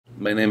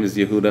My name is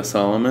Yehuda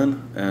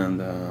Solomon,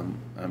 and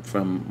I'm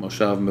from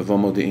Moshav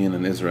Modi'in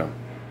in Israel.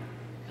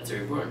 That's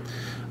where you were born.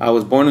 I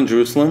was born in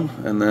Jerusalem,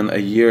 and then a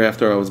year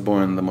after I was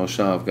born, the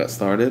Moshav got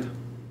started,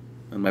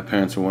 and my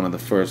parents were one of the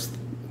first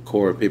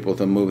core people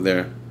to move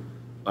there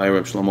by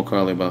Reb Shlomo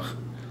Karlibach.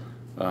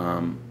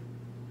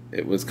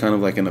 It was kind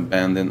of like an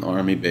abandoned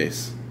army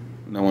base.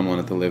 No one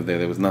wanted to live there.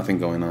 There was nothing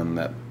going on in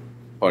that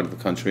part of the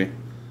country.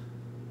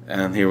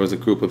 And here was a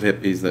group of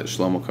hippies that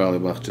Shlomo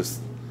Karlibach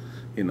just,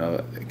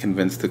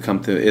 convinced to come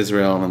to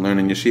Israel and learn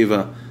in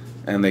yeshiva,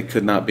 and they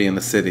could not be in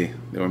the city.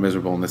 They were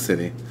miserable in the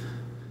city.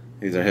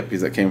 These are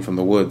hippies that came from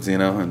the woods, in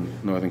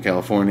Northern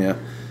California,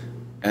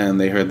 and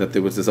they heard that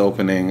there was this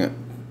opening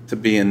to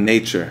be in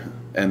nature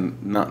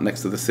and not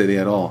next to the city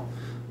at all,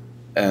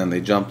 and they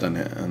jumped on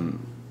it, and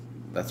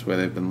that's where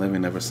they've been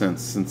living ever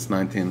since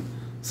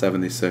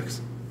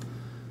 1976.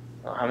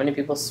 Well, how many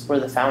people were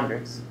the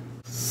founders?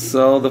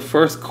 So the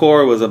first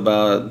core was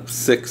about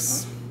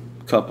 6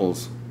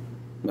 couples.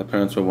 My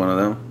parents were one of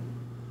them,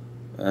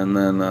 and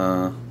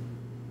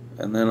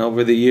then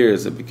over the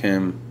years it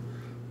became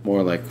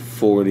more like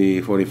 40,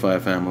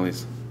 45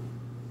 families.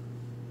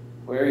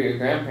 Where are your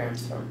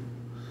grandparents from?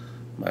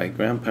 My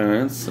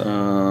grandparents,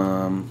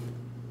 my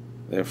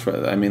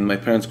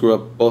parents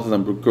both of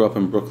them grew up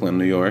in Brooklyn,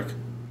 New York.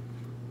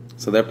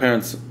 So their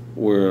parents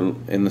were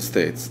in the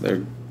States.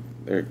 They're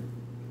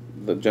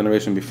the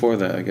generation before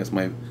that, I guess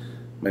my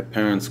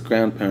parents'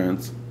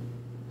 grandparents.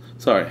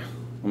 Sorry,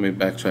 let me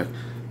backtrack.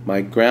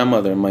 My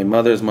grandmother, my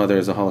mother's mother,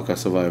 is a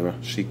Holocaust survivor.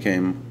 She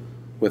came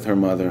with her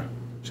mother.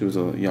 She was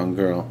a young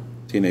girl,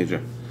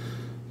 teenager,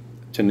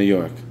 to New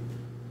York,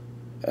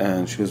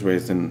 and she was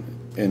raised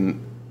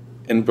in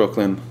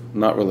Brooklyn,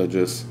 not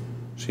religious.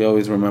 She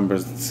always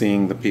remembers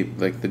seeing the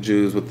people, like the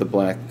Jews with the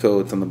black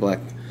coats and the black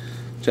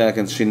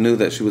jackets. She knew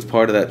that she was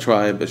part of that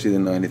tribe, but she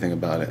didn't know anything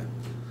about it.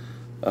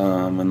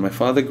 And my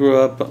father grew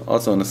up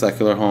also in a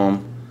secular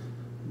home,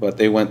 but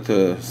they went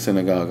to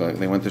synagogue, like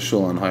they went to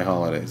shul on high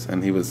holidays,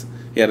 and he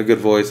had a good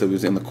voice. He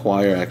was in the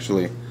choir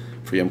actually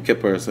for Yom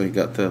Kippur, so he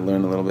got to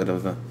learn a little bit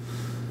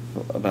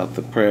about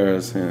the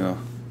prayers, Yeah,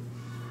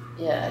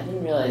 I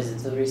didn't realize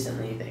until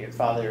recently that your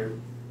father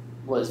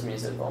was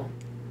musical.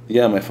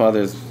 Yeah, my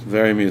father's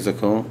very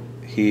musical.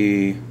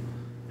 He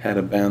had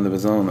a band of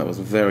his own that was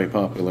very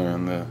popular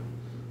in the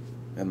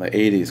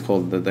 80s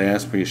called the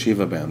Diaspora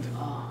Yeshiva Band.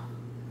 Oh.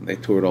 They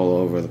toured all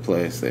over the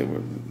place. They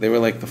were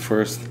like the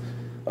first,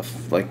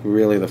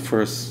 really the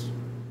first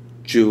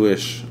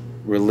Jewish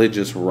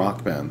religious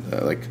rock band.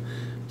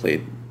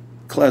 Played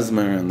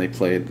klezmer, and they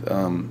played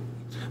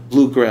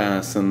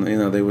bluegrass, and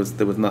there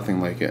was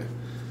nothing like it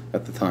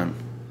at the time.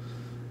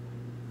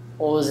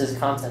 What was his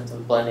content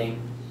of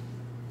blending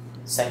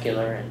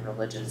secular and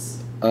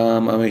religious?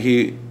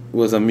 He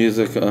was a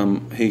music.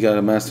 He got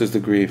a master's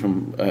degree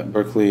from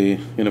Berkeley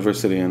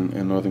University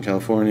in Northern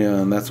California,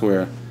 and that's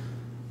where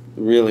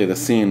really the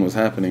scene was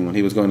happening when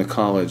he was going to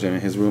college. I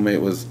mean, his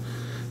roommate was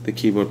the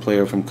keyboard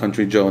player from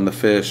Country Joe and the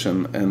Fish,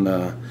 and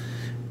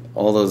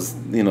all those,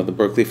 the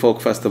Berkeley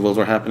Folk Festivals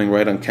were happening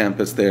right on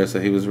campus there. So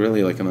he was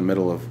really like in the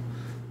middle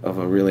of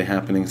a really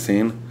happening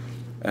scene,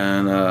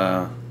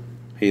 and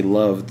he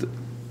loved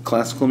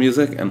classical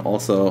music and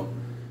also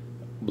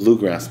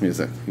bluegrass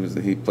music.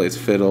 He plays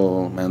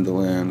fiddle,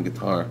 mandolin,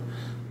 guitar,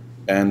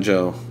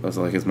 banjo. Those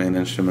are like his main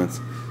instruments.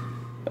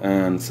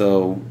 And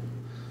so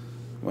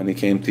when he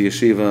came to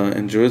yeshiva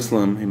in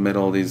Jerusalem, he met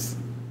all these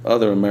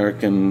other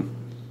American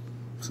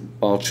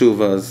Baal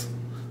Tshuvas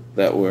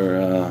that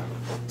were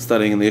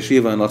studying in the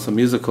yeshiva and also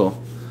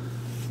musical.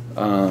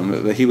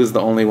 But he was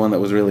the only one that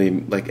was really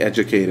like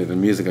educated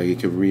in music. Like he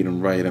could read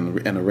and write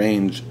and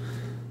arrange.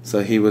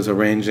 So he was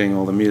arranging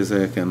all the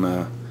music,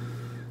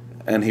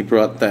 and he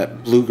brought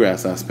that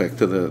bluegrass aspect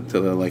to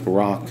the like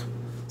rock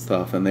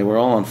stuff. And they were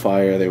all on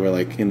fire. They were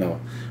like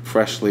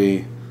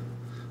freshly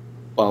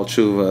Baal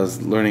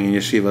Tshuvas learning in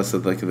yeshiva. So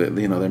like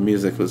their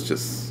music was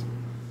just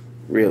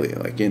really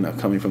like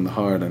coming from the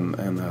heart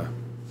and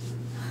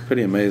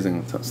pretty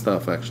amazing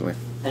stuff actually.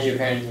 How did your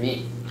parents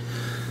meet?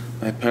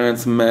 My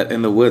parents met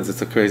in the woods.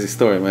 It's a crazy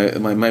story.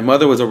 My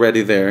mother was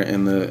already there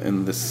in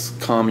this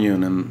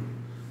commune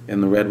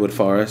in the Redwood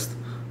Forest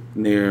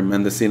near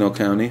Mendocino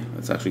County.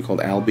 It's actually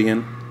called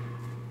Albion.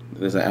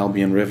 There's an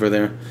Albion River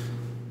there,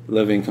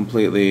 living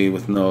completely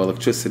with no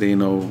electricity,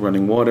 no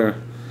running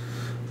water.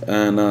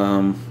 And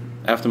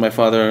after my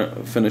father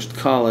finished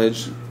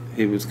college,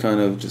 he was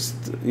kind of just,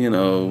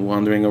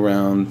 wandering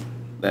around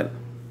that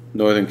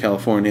Northern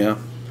California,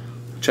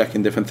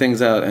 checking different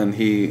things out, and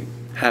he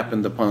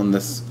happened upon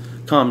this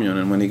commune.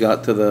 And when he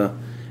got to the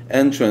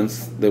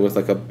entrance, there was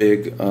like a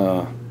big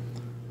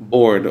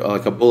board,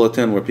 like a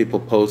bulletin where people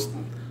post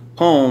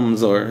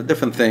poems or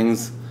different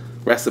things,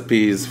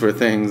 recipes for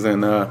things,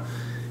 and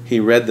he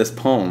read this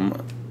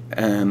poem.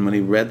 And when he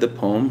read the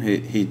poem,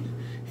 he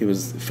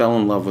fell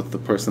in love with the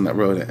person that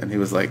wrote it, and he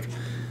was like,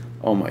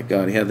 oh my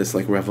God, he had this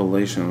like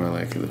revelation where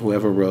like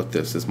whoever wrote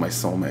this is my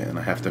soulmate and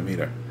I have to meet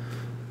her.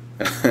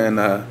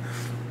 And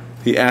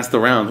he asked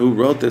around who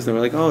wrote this, and they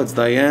were like, oh, it's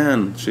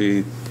Diane.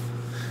 She,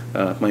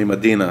 my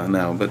Medina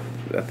now, but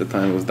at the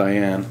time it was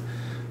Diane.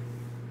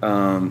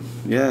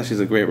 Yeah, she's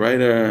a great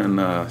writer,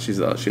 and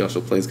she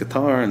also plays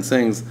guitar and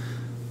sings.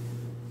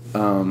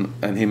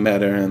 And he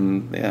met her,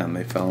 and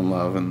they fell in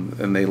love,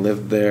 and they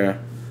lived there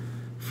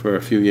for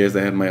a few years.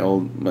 They had my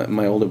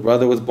older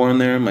brother was born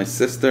there, my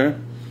sister,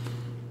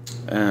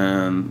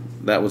 and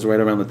that was right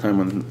around the time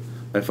when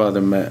my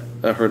father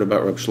heard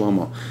about Reb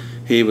Shlomo.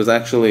 He was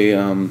actually,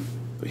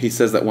 he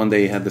says that one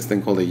day he had this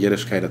thing called a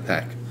Yiddishkeit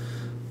attack,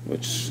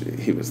 which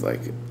he was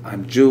like,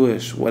 I'm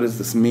Jewish, what does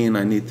this mean?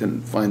 I need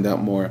to find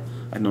out more.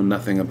 I know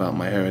nothing about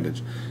my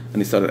heritage. And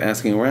he started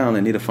asking around, I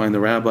need to find a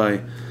rabbi.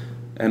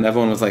 And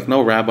everyone was like,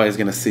 no rabbi is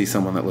going to see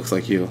someone that looks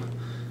like you.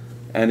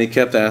 And he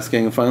kept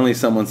asking, and finally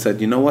someone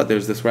said, you know what,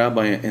 there's this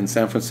rabbi in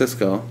San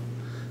Francisco,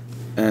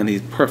 and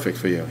he's perfect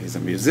for you. He's a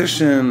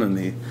musician, and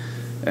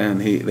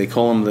they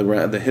call him the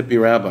hippie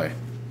rabbi.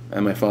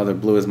 And my father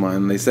blew his mind.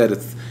 And they said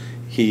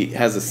he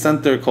has a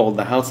center called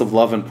the House of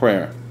Love and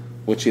Prayer,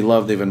 which he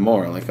loved even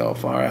more, like, oh,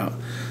 far out.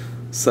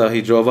 So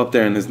he drove up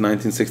there in his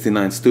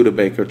 1969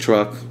 Studebaker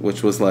truck,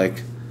 which was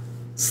like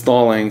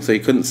stalling, so he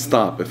couldn't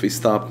stop. If he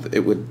stopped,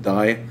 it would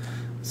die.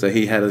 So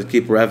he had to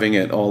keep revving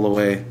it all the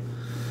way,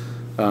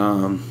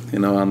 on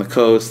the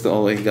coast,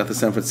 all the way he got to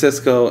San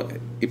Francisco.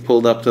 He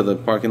pulled up to the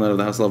parking lot of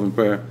the House of Love and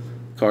Prayer,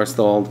 car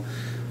stalled,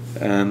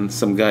 and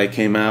some guy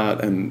came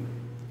out and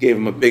gave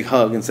him a big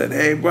hug and said,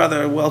 hey,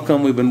 brother,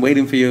 welcome, we've been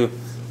waiting for you.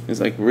 He's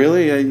like,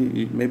 really?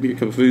 Maybe you're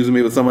confusing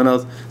me with someone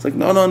else. It's like,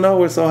 no,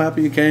 we're so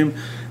happy you came.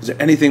 Is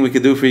there anything we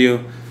could do for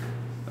you?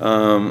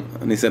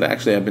 And he said,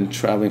 actually, I've been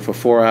traveling for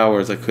 4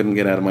 hours. I couldn't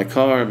get out of my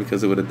car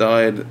because it would have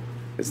died.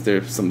 Is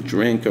there some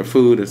drink or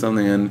food or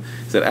something? And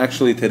he said,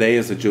 actually, today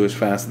is a Jewish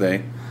fast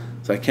day.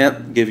 So I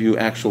can't give you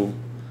actual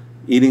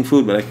eating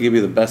food, but I can give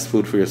you the best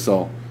food for your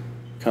soul.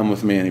 Come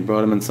with me. And he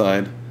brought him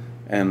inside.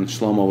 And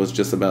Shlomo was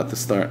just about to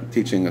start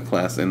teaching a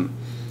class in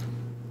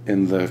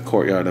the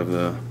courtyard of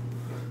the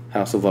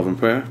House of Love and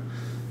Prayer,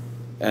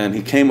 and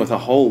he came with a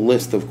whole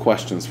list of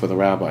questions for the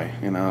rabbi,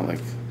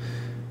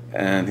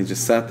 and he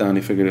just sat down.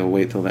 He figured he'll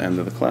wait till the end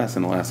of the class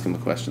and he'll ask him the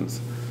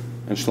questions.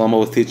 And Shlomo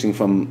was teaching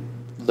from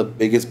the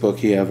biggest book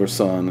he ever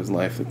saw in his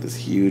life, like this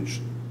huge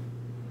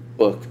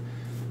book,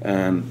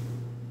 and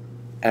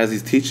as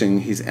he's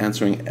teaching, he's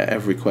answering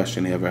every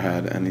question he ever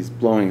had, and he's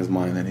blowing his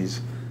mind, and he's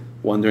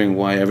wondering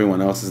why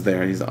everyone else is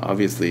there. He's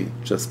obviously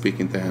just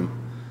speaking to him.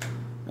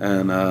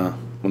 And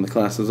when the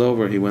class was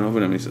over, he went over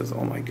to him and he says,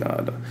 oh my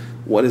God,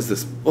 what is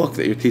this book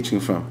that you're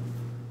teaching from?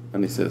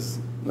 And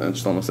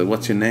Shlomo said,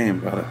 what's your name,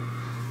 brother?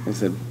 He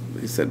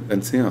said,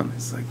 Ben Zion.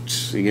 He's like,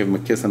 he gave him a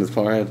kiss on his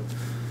forehead.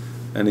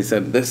 And he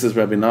said, this is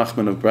Rabbi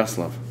Nachman of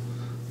Breslov.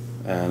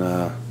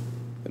 And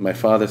my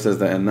father says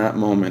that in that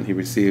moment he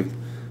received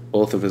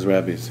both of his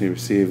rabbis. He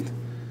received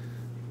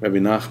Rabbi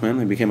Nachman,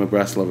 he became a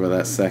Breslover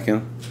that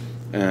second,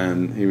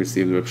 and he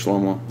received Rabbi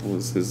Shlomo, who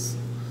was his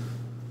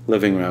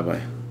living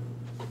rabbi.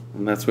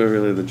 And that's where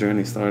really the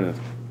journey started.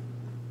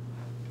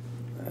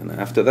 And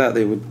after that,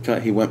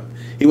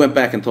 he went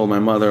back and told my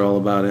mother all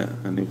about it,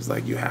 and he was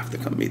like, you have to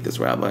come meet this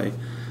rabbi.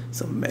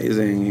 It's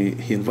amazing.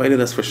 He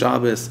invited us for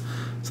Shabbos,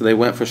 so they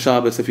went for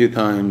Shabbos a few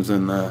times,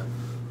 and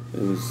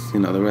it was,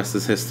 the rest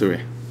is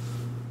history.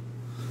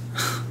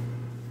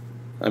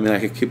 I mean, I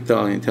could keep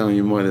telling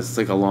you more. This is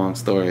like a long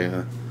story,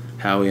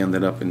 how he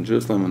ended up in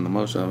Jerusalem and the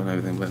Moshav and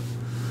everything. But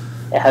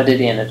how did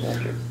he end up in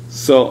Jerusalem?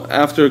 So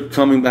after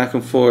coming back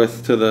and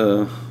forth to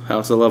the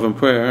House of Love and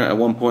Prayer, at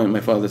one point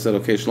my father said,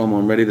 okay, Shlomo,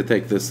 I'm ready to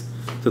take this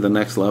to the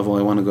next level.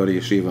 I want to go to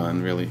yeshiva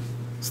and really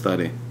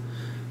study.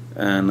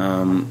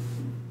 And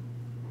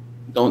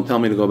don't tell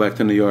me to go back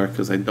to New York,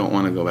 because I don't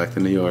want to go back to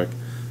New York.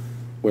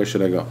 Where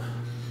should I go?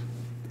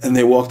 And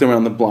they walked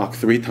around the block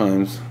 3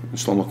 times, and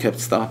Shlomo kept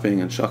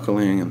stopping and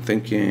chuckling and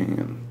thinking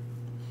and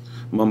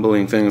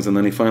mumbling things, and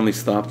then he finally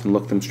stopped and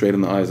looked him straight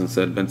in the eyes and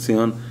said, Ben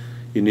Zion,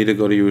 you need to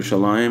go to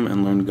Yerushalayim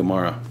and learn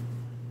Gemara.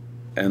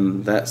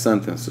 And that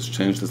sentence just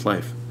changed his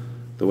life.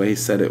 The way he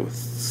said it with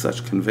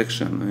such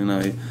conviction.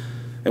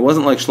 It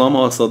wasn't like Shlomo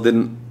also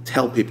didn't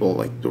tell people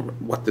like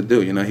what to do.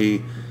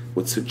 He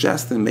would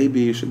suggest, and maybe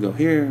you should go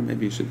here,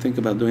 maybe you should think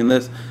about doing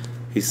this.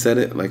 He said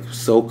it like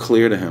so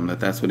clear to him that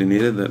that's what he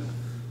needed, that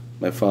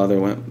my father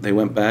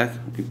went back.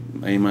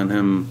 Aim and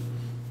him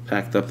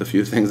packed up the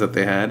few things that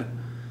they had.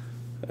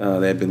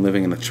 They had been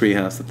living in a tree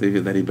house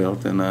that he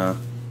built,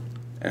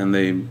 and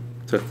they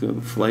took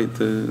a flight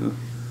to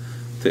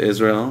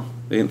Israel.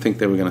 They didn't think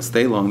they were going to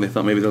stay long. They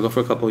thought maybe they'll go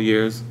for a couple of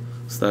years,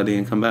 study,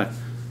 and come back.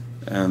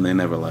 And they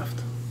never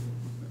left.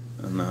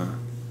 And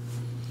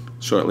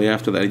shortly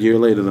after that, a year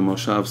later, the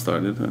Moshav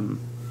started, and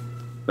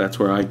that's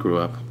where I grew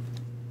up.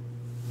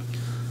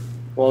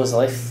 What was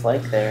life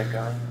like there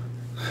growing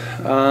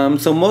up?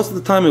 So most of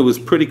the time it was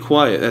pretty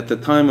quiet. At the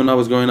time when I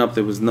was growing up,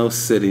 there was no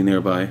city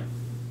nearby.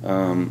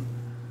 The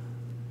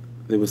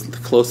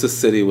closest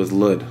city was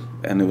Lud,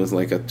 and it was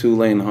like a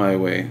 2-lane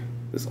highway,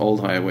 this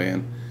old highway,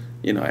 and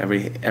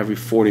every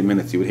 40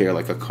 minutes you would hear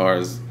like a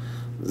car's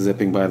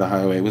zipping by the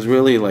highway. It was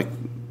really like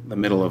the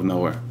middle of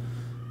nowhere,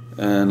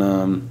 and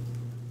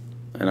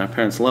our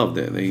parents loved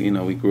it.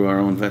 We grew our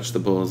own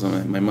vegetables,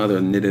 and my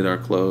mother knitted our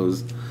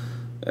clothes.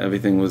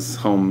 everything was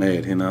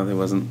homemade. There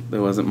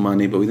wasn't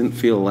money, but we didn't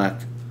feel lack.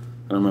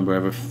 I don't remember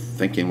ever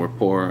thinking we're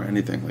poor or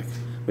anything. Like,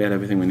 we had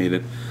everything we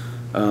needed.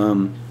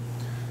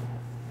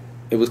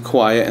 It was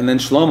quiet, and then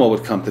Shlomo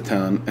would come to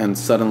town, and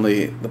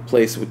suddenly the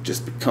place would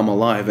just become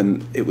alive,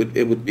 and it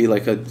would be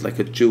like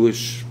a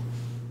Jewish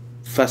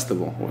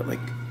festival, where like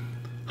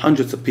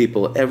hundreds of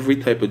people, every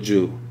type of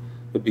Jew,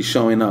 would be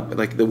showing up.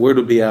 Like, the word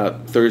would be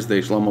out Thursday,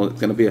 it's going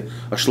to be a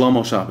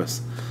Shlomo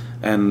Shabbos,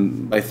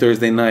 and by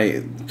Thursday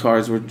night,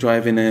 cars were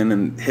driving in,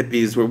 and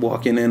hippies were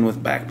walking in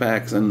with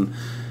backpacks, and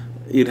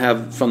you'd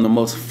have from the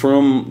most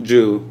frum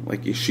Jew,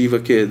 like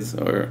yeshiva kids,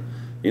 or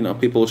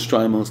people with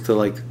shtreimels, to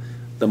like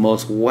the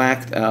most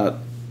whacked out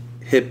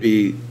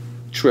hippie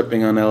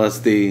tripping on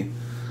LSD,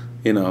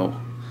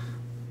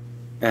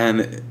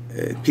 and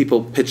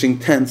people pitching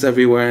tents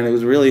everywhere, and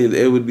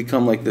it would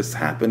become like this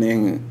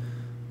happening,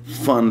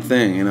 fun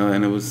thing,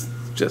 and it was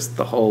just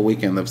the whole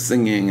weekend of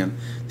singing and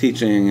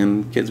teaching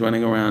and kids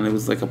running around. It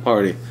was like a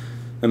party.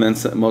 And then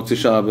Motzi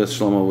Shabbos,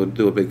 Shlomo would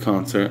do a big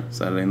concert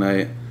Saturday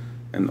night,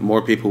 and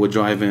more people would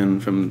drive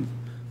in from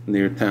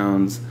near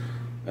towns,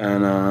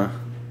 and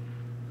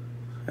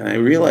I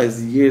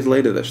realized years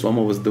later that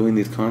Shlomo was doing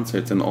these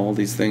concerts and all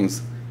these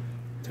things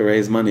to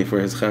raise money for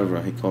his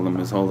chevra. He called them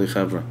his holy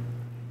chevra.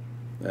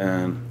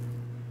 And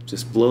it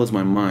just blows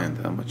my mind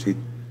how much he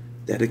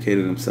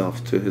dedicated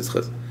himself to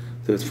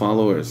his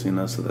followers,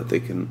 so that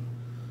they can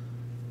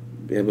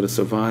be able to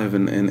survive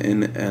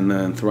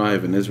and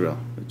thrive in Israel.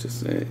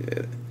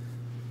 I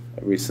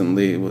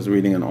recently was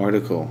reading an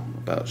article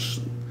about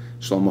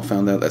Shlomo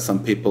found out that some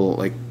people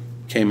like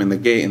came in the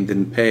gate and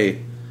didn't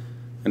pay.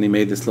 And he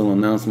made this little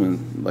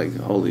announcement, like,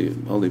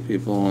 holy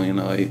people,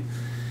 I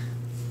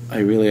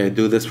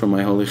do this for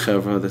my holy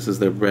chevra. This is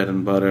their bread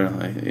and butter,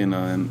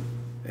 and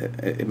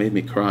it made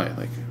me cry,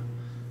 like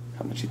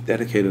how much he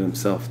dedicated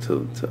himself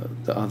to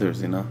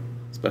others,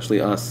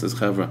 especially us as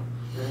chevra.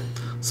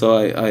 So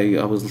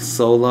I was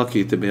so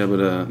lucky to be able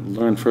to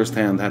learn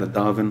firsthand how to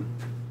daven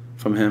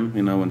from him.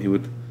 When he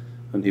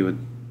would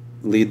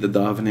lead the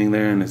davening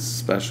there in his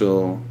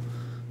special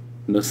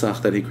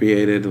nusach that he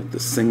created with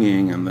the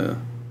singing and the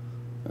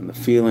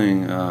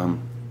feeling.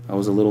 I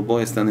was a little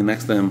boy standing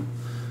next to him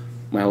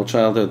my whole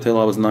childhood till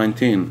I was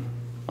 19,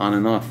 on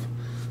and off.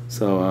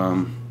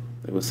 So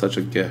it was such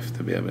a gift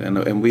to be able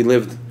and we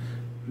lived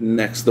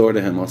next door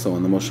to him also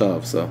in the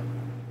Moshav. So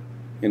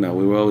we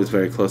were always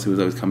very close. He was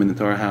always coming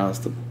into our house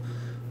to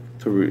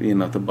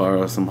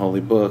borrow some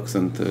holy books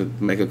and to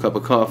make a cup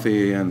of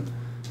coffee, and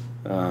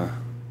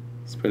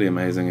it's a pretty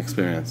amazing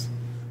experience.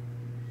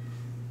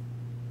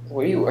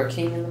 Were you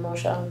working in the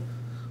Moshav?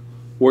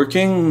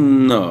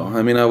 Working? No.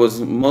 I mean, I was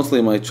mostly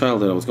in my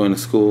childhood. I was going to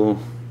school,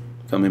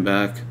 coming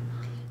back.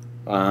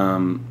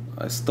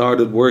 I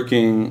started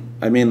working.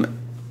 I mean,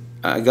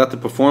 I got to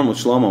perform with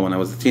Shlomo when I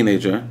was a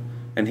teenager,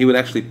 and he would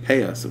actually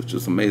pay us, which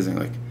was amazing.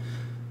 Like,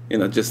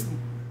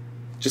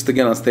 just to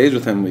get on stage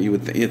with him, he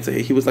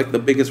was like the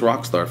biggest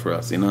rock star for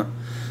us, and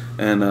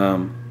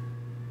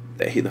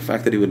the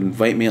fact that he would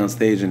invite me on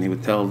stage and he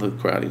would tell the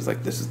crowd, he was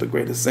like, "This is the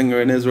greatest singer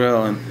in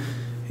Israel," and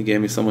he gave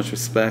me so much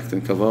respect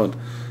and kavod.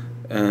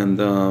 And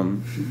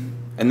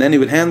then he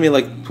would hand me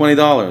like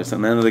 $20 at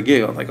the end of the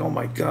gig. I was like, "Oh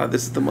my God,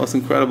 this is the most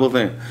incredible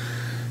thing."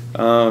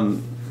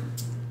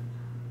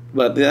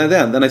 But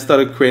then I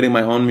started creating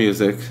my own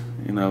music.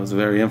 I was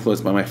very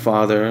influenced by my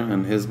father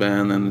and his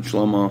band and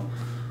Shlomo.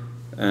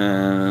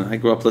 And I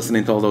grew up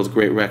listening to all those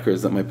great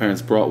records that my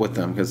parents brought with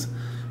them, because,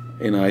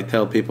 I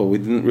tell people we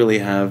didn't really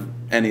have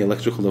any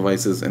electrical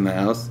devices in the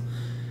house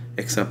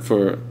except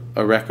for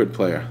a record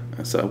player.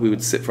 And so we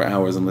would sit for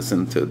hours and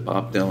listen to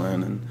Bob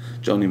Dylan and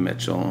Joni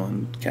Mitchell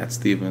and Cat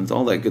Stevens,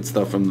 all that good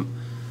stuff from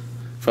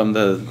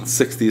the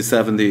 60s,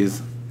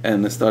 70s,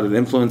 and it started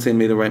influencing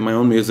me to write my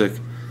own music.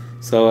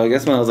 So I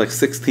guess when I was like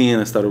 16,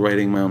 I started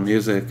writing my own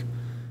music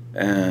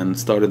and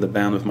started the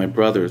band with my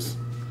brothers.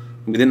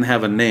 We didn't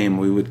have a name.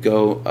 We would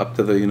go up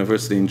to the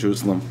university in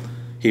Jerusalem,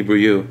 Hebrew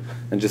U,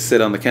 and just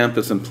sit on the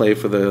campus and play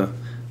for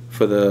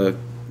the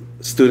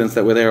students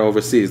that were there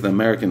overseas, the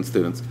American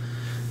students.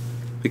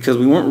 Because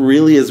we weren't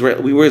really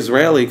Israeli. We were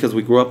Israeli because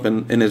we grew up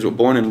in Israel,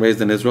 born and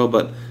raised in Israel,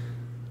 but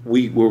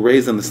we were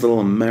raised in this little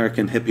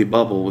American hippie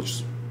bubble,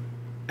 which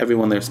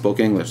everyone there spoke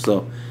English.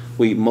 So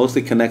we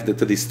mostly connected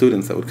to these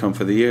students that would come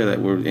for the year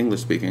that were English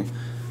speaking.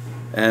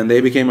 And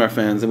they became our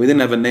fans, and we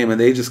didn't have a name, and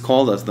they just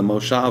called us the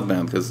Moshav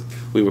band because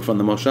we were from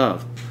the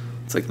Moshav.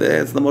 It's like,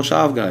 it's the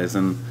Moshav guys.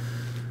 And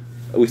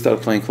we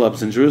started playing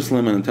clubs in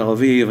Jerusalem and in Tel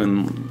Aviv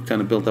and kind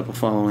of built up a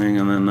following,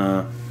 and then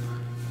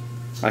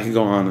I could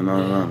go on and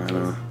on and on. I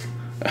don't know.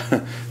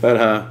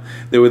 But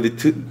there were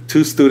the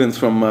two students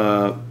from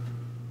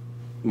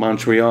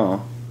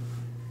Montreal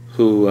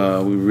who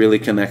we really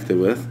connected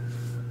with,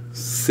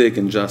 Sig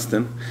and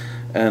Justin,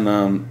 and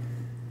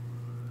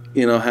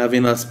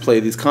having us play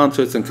these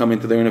concerts and coming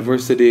to their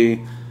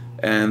university,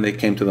 and they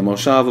came to the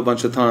Moshav a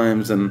bunch of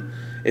times, and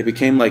it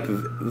became like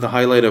the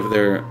highlight of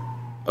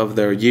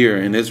their year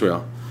in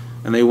Israel,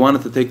 and they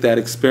wanted to take that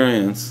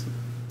experience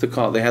to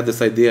college. They had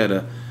this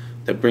idea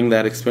to bring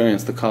that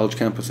experience to college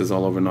campuses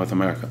all over North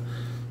America.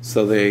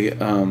 So they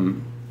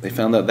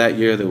found out that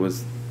year there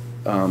was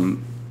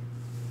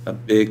a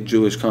big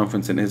Jewish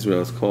conference in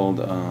Israel. It's called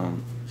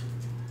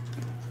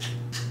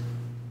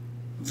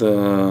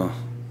the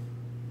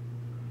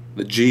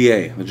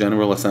GA, the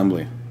General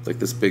Assembly. It's like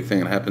this big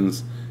thing. It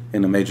happens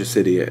in a major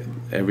city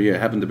every year.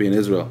 It happened to be in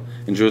Israel,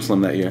 in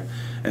Jerusalem that year,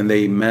 and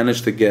they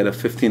managed to get a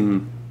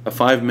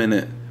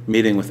 5-minute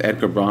meeting with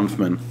Edgar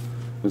Bronfman,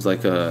 who's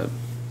like a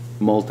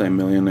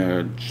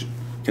multi-millionaire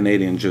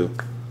Canadian Jew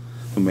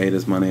who made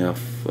his money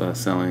off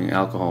selling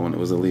alcohol when it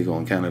was illegal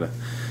in Canada.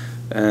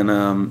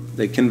 And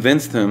they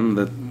convinced him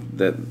that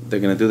they're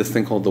going to do this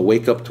thing called the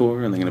Wake Up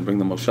Tour, and they're going to bring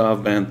the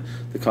Moshav band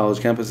to college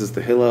campuses,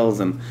 to Hillels,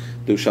 and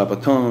do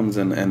Shabbatons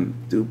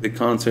and do big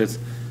concerts.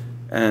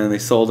 And they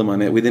sold him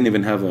on it. We didn't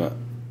even have a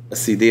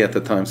CD at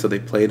the time, so they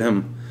played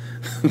him.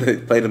 They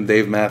played him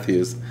Dave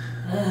Matthews,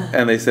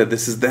 and they said,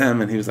 "This is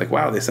them," and he was like,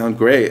 "Wow, they sound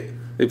great."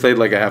 They played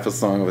like a half a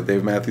song of a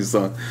Dave Matthews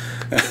song,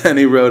 and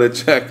he wrote a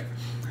check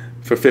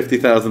for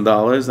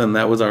 $50,000, and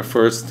that was our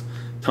first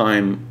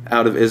time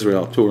out of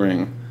Israel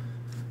touring.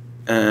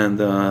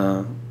 And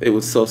it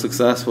was so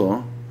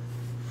successful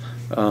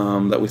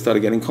that we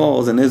started getting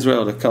calls in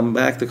Israel to come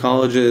back to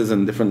colleges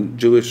and different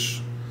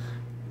Jewish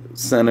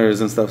centers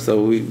and stuff.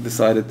 So we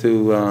decided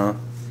to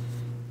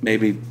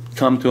maybe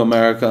come to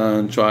America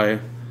and try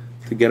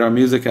to get our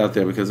music out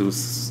there, because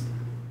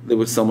there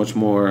was so much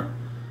more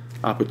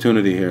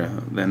opportunity here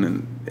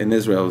than in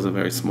Israel. It was a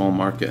very small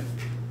market.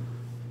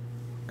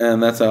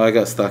 And that's how I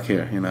got stuck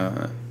here. You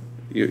know,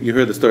 you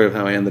heard the story of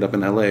how I ended up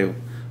in LA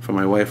for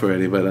my wife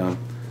already, but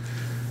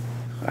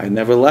I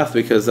never left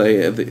because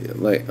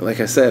like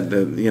I said,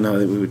 you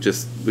know,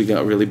 we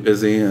got really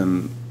busy,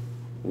 and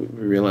we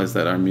realized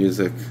that our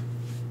music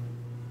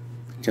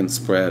can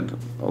spread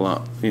a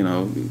lot, you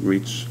know,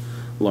 reach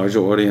larger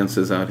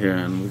audiences out here,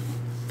 and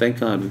thank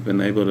God we've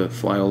been able to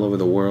fly all over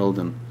the world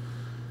and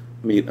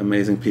meet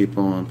amazing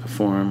people and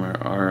perform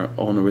our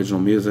own original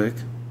music,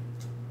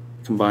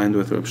 combined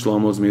with Reb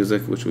Shlomo's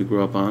music, which we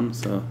grew up on.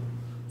 So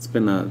it's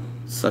been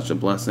such a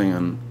blessing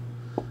and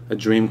a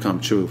dream come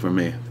true for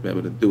me to be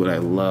able to do what I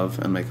love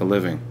and make a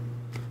living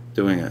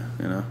doing it,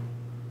 you know.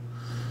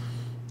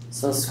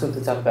 So let's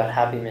quickly talk about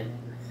Happy Minyan.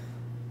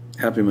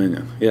 Happy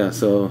Minyan, yeah.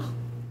 So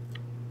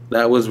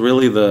that was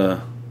really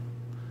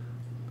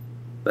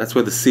that's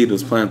where the seed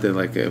was planted,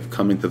 like, of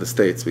coming to the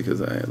States,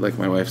 because like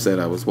my wife said,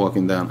 I was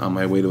walking down on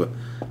my way to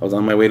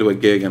a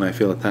gig, and I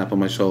feel a tap on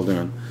my shoulder,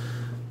 and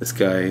this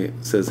guy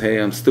says, "Hey,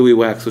 I'm Stewie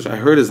Wax," which I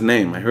heard his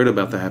name. I heard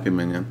about the Happy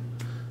Minyan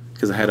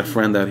because I had a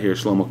friend out here,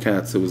 Shlomo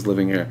Katz, who was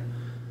living here.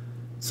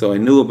 So I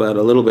knew a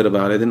little bit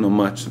about it. I didn't know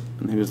much.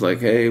 And he was like,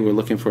 "Hey, we're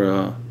looking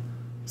for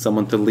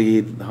someone to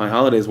lead the High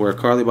Holidays. We're a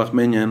Karli Bach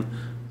Minyan.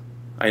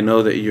 I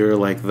know that you're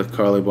like the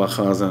Karli Bach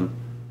Chazan.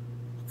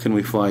 Can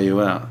we fly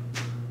you out?"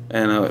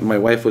 And my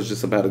wife was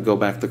just about to go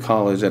back to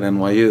college at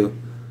NYU.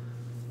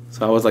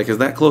 So I was like, "Is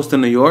that close to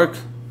New York?"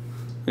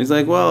 He's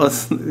like, "Well,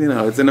 it's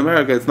in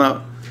America.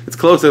 It's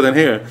closer than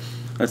here."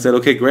 I said,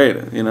 "Okay,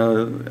 great. You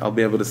know, I'll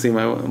be able to see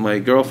my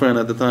girlfriend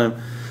at the time.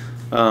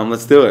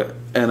 Let's do it."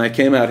 And I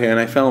came out here and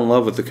I fell in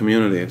love with the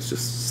community. It's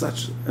just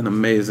such an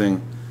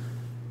amazing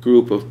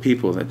group of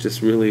people that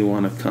just really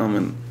want to come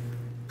and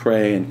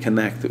pray and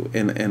connect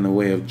in a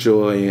way of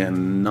joy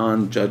and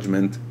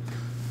non-judgment.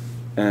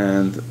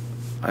 And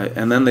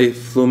then they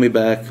flew me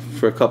back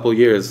for a couple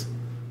years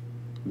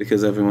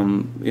because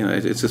everyone, you know,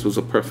 it just was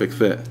a perfect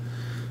fit.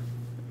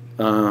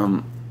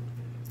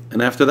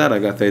 And after that, I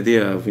got the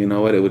idea of, you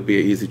know what, it would be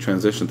an easy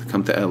transition to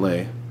come to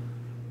LA.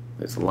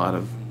 There's a lot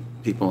of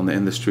people in the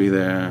industry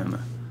there, and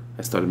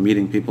I started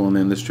meeting people in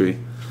the industry.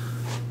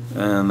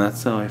 And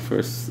that's how I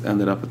first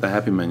ended up at the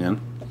Happy Minyan.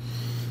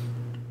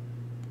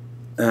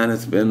 And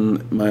it's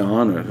been my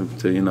honor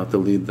to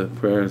lead the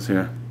prayers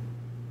here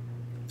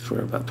for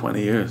about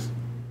 20 years.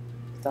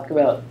 Talk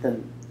about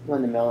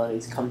when the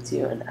melodies come to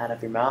you and out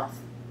of your mouth.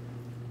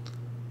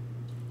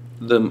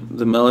 The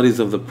melodies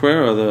of the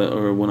prayer,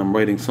 or when I'm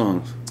writing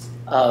songs?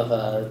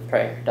 Of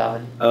prayer,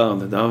 davening. Oh,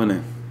 the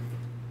davening.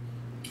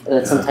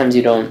 That sometimes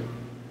you don't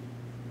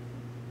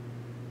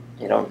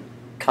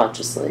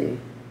consciously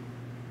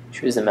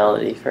choose a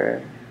melody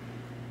for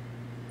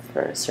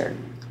a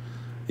certain.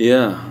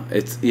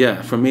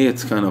 For me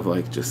it's kind of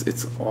like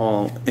it's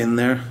all in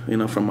there, you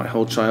know, from my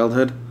whole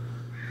childhood.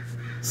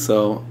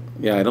 So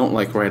I don't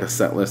like write a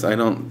set list. I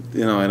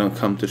don't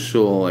come to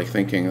shul like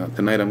thinking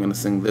tonight I'm going to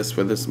sing this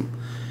for this.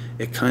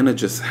 It kind of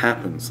just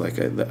happens. Like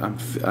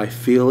I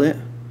feel it,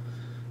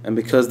 and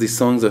because these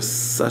songs are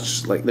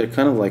such, like, they're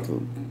kind of like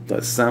the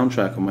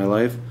soundtrack of my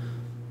life,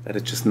 that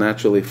it just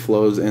naturally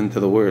flows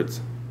into the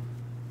words.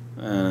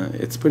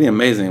 It's pretty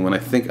amazing when I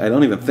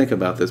don't even think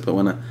about this, but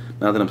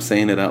now that I'm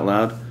saying it out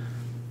loud,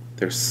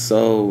 they're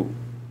so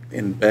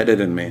embedded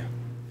in me,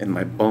 in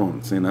my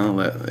bones, you know,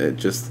 that it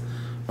just,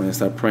 when I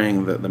start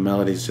praying, the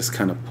melodies just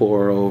kind of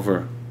pour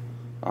over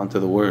onto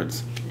the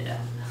words. Yeah.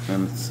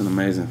 And it's an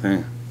amazing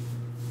thing.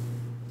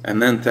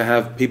 And then to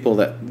have people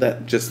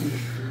that just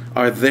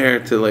are there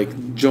to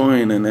like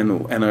join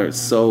and are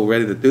so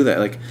ready to do that.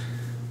 Like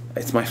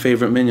it's my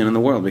favorite minyan in the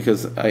world,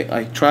 because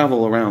I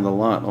travel around a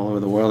lot all over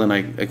the world, and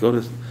I go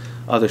to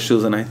other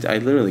shuls, and I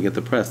literally get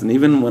depressed. And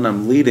even when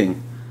I'm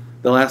leading,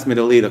 they'll ask me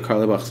to lead a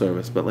Karli Bach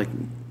service, but like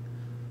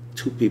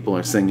 2 people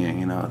are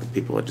singing, the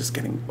people are just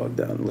getting bugged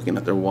out and looking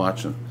at their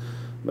watch, and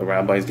the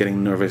rabbi's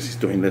getting nervous, he's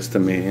doing this to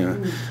me,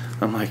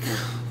 I'm like,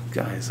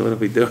 guys, what are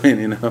we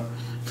doing,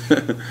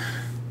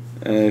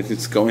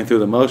 It's going through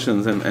the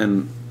motions,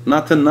 and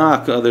not to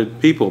knock other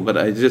people, but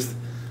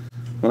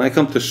when I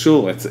come to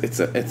shul,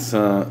 it's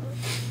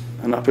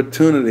an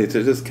opportunity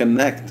to just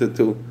connect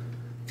to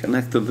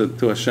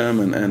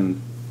Hashem,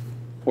 and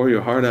pour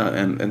your heart out,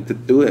 and to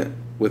do it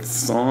with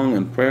song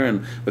and prayer,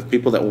 and with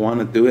people that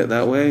want to do it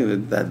that way.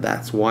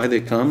 That's why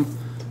they come.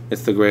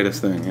 It's the greatest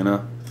thing,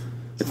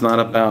 It's not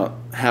about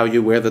how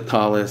you wear the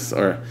talis,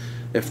 or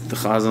if the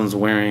chazan's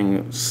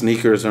wearing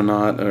sneakers or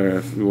not, or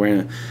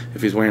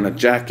if he's wearing a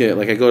jacket.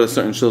 Like, I go to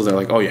certain shuls, they're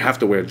like, oh, you have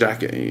to wear a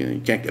jacket. You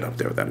can't get up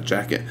there without a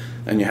jacket,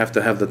 and you have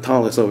to have the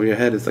talis over your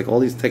head. It's like all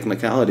these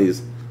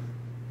technicalities.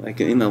 Like,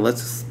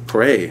 let's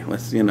pray.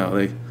 Let's,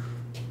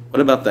 what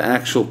about the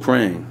actual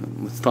praying?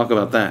 Let's talk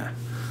about that.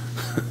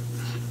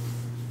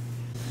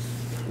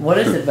 What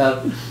is it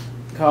about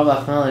Karl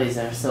Bach melodies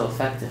that are so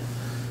effective?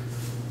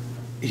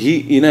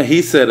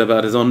 He said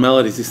about his own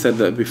melodies, he said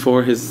that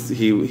before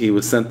he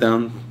was sent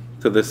down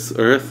to this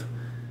earth,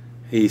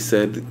 he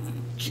said,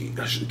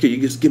 could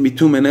you just give me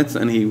 2 minutes?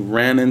 And he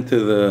ran into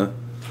the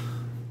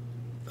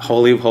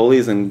Holy of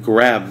Holies and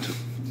grabbed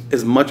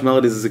as much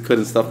melodies as he could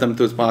and stuffed them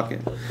into his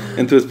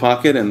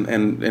pocket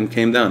and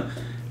came down.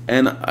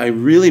 And I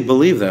really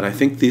believe that. I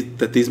think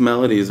that these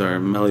melodies are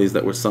melodies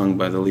that were sung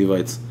by the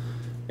Levites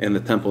in the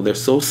temple. They're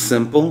so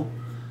simple,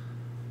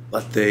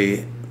 but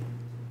they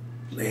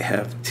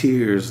have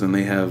tears, and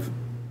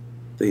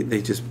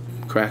they just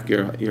crack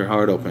your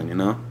heart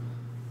open,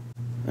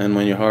 And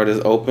when your heart is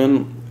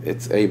open,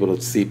 it's able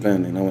to seep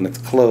in. When it's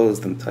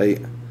closed and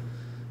tight,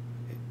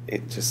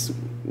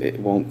 it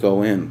won't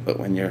go in. But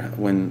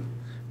when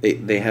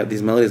they have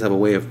these melodies, have a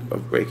way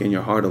of breaking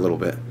your heart a little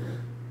bit,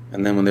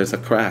 and then when there's a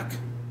crack,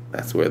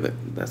 that's where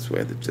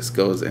it just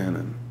goes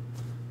in,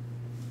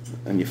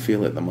 and you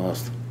feel it the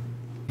most.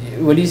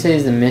 What do you say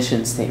is the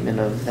mission statement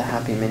of the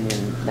Happy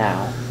Minyan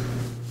now?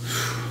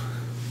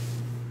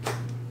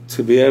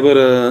 To be able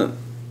to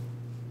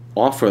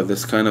offer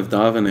this kind of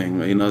davening,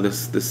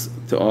 this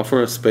to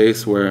offer a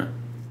space where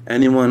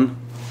anyone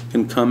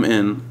can come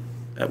in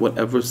at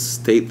whatever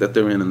state that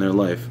they're in their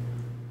life,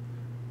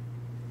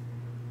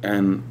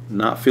 and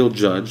not feel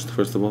judged,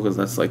 first of all, because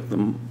that's like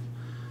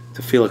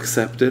to feel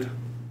accepted.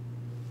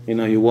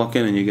 You walk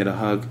in and you get a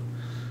hug,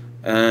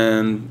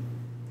 and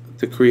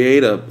to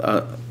create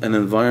an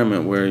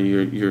environment where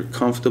you're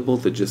comfortable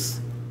to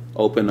just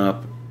open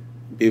up,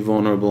 be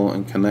vulnerable,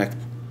 and connect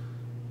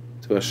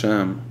to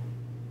Hashem,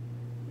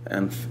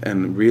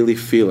 and really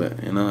feel it.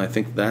 I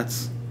think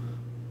that's,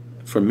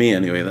 for me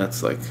anyway,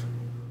 that's like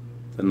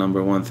the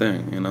number one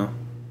thing.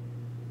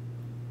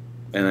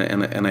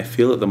 And I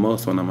feel it the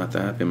most when I'm at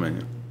the Happy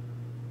Minyan.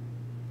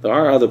 There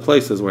are other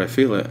places where I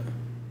feel it,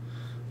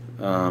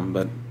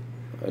 but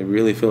I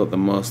really feel it the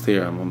most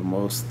here. I'm the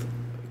most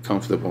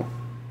comfortable.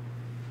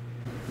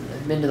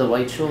 Have you been to the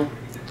White Shul?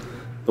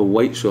 The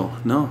White Shul?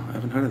 No, I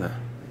haven't heard of that.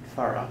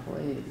 Far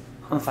Rockaway.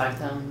 Huh. 5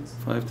 towns?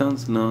 5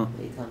 towns? No.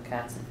 Eitan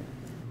Katz, I think.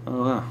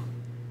 Oh, wow.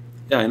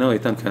 Yeah, I know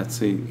Eitan Katz.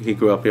 He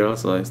grew up here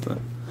also.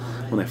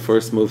 When I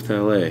first moved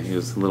to LA, he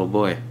was a little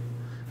boy.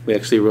 We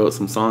actually wrote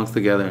some songs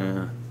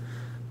together,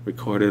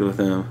 recorded with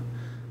him.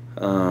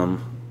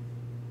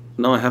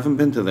 No, I haven't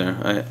been to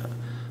there.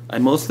 I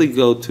mostly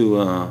go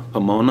to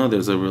Pomona.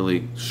 There's a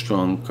really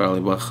strong Karli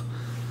Bach.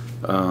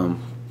 A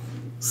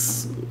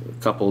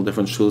couple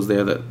different shuls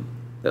there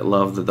that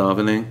love the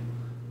davening.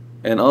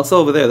 And also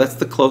over there, that's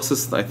the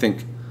closest, I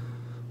think,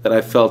 that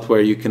I felt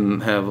where you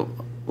can have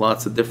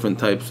lots of different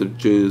types of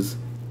Jews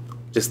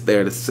just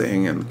there to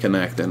sing and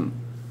connect. And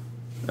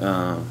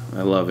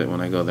I love it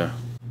when I go there.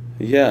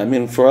 Yeah, I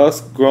mean, for us,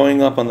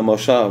 growing up on the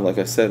Moshav, like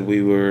I said,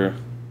 we were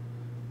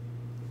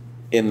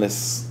in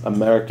this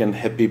American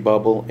hippie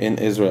bubble in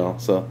Israel.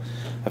 So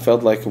I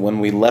felt like when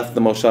we left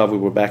the Moshav, we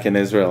were back in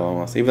Israel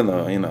almost, even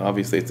though,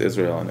 obviously it's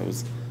Israel and it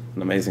was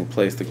an amazing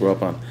place to grow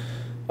up on.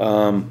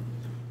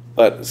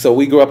 But so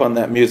we grew up on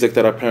that music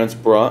that our parents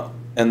brought,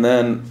 and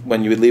then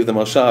when you would leave the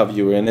Moshav,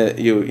 you were in it.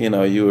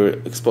 You were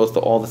exposed to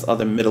all this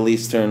other Middle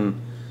Eastern,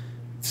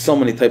 so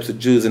many types of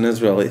Jews in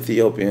Israel,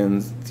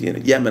 Ethiopians,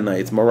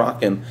 Yemenites,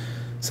 Moroccan.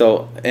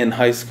 So in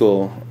high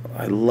school,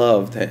 I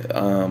loved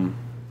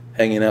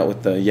hanging out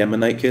with the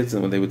Yemenite kids,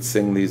 and when they would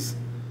sing these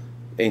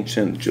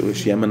ancient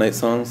Jewish Yemenite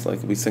songs,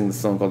 like we sing the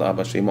song called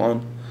Abba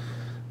Shimon,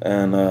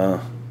 and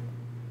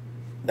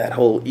that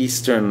whole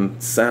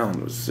Eastern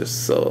sound was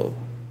just so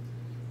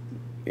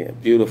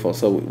beautiful.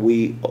 So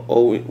we're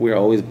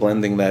always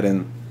blending that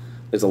in.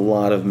 There's a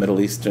lot of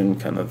Middle Eastern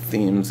kind of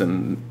themes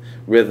and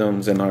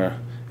rhythms in our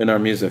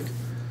music.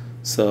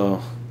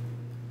 So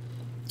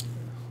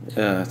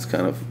yeah, it's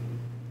kind of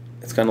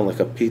like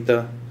a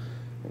pita.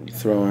 You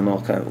throw in a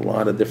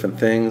lot of different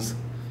things.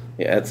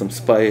 You add some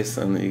spice,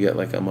 and you get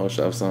like a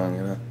Moshav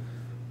song.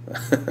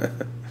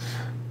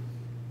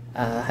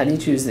 How do you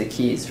choose the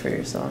keys for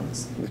your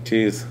songs? The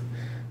keys.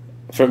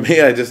 For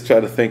me, I just try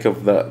to think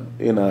of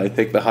I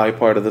take the high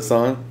part of the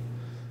song,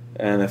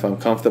 and if I'm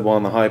comfortable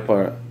on the high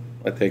part,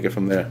 I take it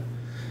from there.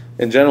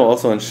 In general,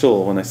 also in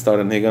shul, when I start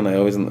a nigun, I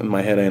always, in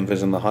my head, I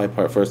envision the high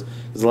part first.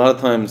 Because a lot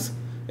of times,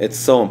 it's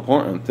so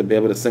important to be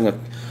able to sing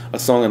a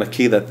song in a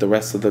key that the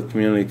rest of the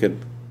community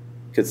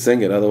could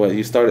sing it. Otherwise,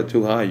 you start it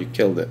too high, you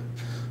killed it.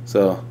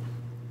 So,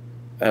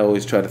 I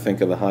always try to think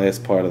of the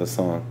highest part of the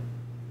song,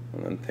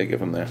 and then take it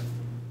from there.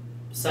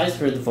 Besides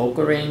for the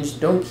vocal range,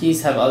 don't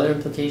keys have other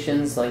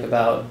implications, like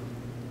about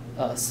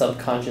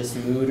subconscious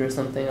mood or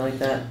something like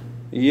that?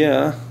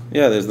 Yeah.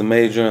 There's the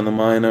major and the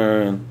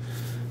minor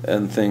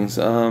and things.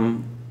 I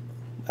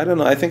don't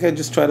know. I think I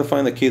just try to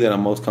find the key that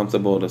I'm most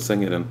comfortable to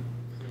sing it in.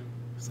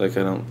 It's like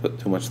I don't put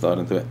too much thought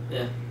into it.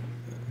 Yeah.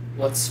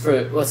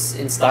 What's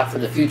in stock for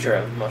the future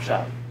of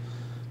Moshav?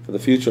 For the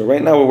future,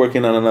 right now we're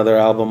working on another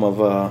album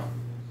of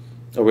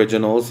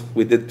originals.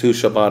 We did 2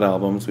 Shabbat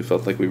albums. We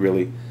felt like we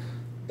really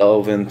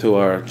dove into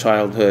our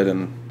childhood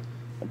and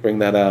bring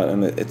that out,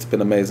 and it's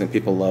been amazing.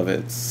 People love it.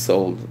 It's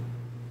sold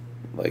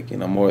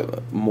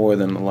more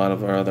than a lot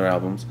of our other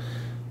albums.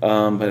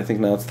 But I think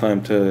now it's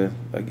time to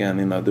again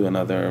do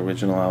another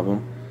original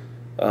album.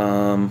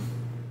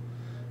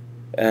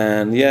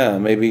 And yeah,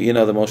 maybe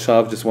the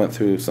Moshav just went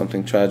through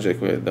something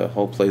tragic where the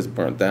whole place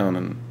burnt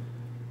down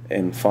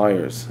in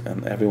fires,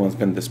 and everyone's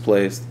been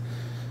displaced.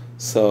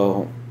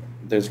 So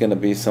there's going to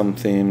be some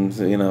themes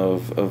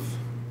of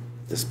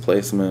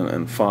displacement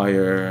and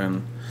fire,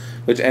 and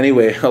which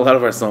anyway, a lot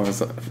of our songs,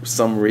 for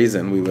some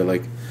reason, we were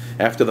like,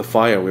 after the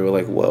fire, we were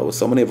like, whoa,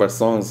 so many of our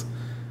songs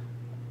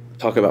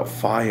talk about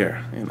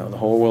fire. The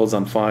whole world's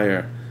on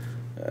fire.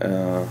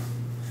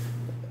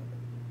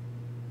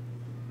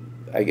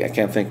 I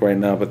can't think right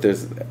now, but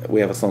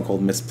we have a song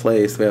called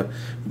Misplaced. We have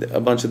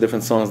a bunch of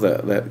different songs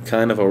that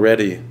kind of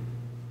already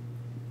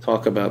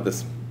talk about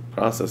this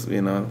process, that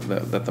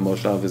the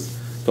Moshav is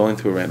going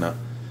through right now.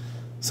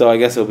 So I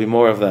guess it'll be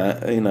more of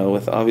that,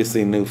 with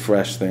obviously new,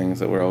 fresh things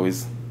that we're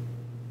always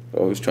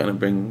trying to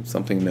bring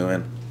something new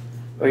in.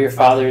 Were your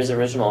father's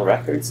original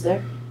records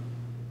there?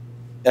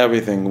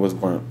 Everything was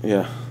burnt.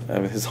 Yeah,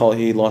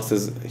 he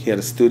had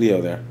a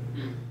studio there,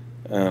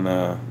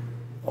 and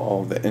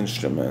all the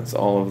instruments,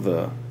 all of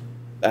the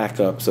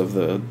backups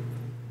of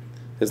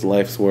his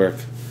life's work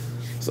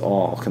was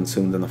all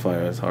consumed in the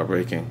fire. It's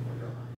heartbreaking.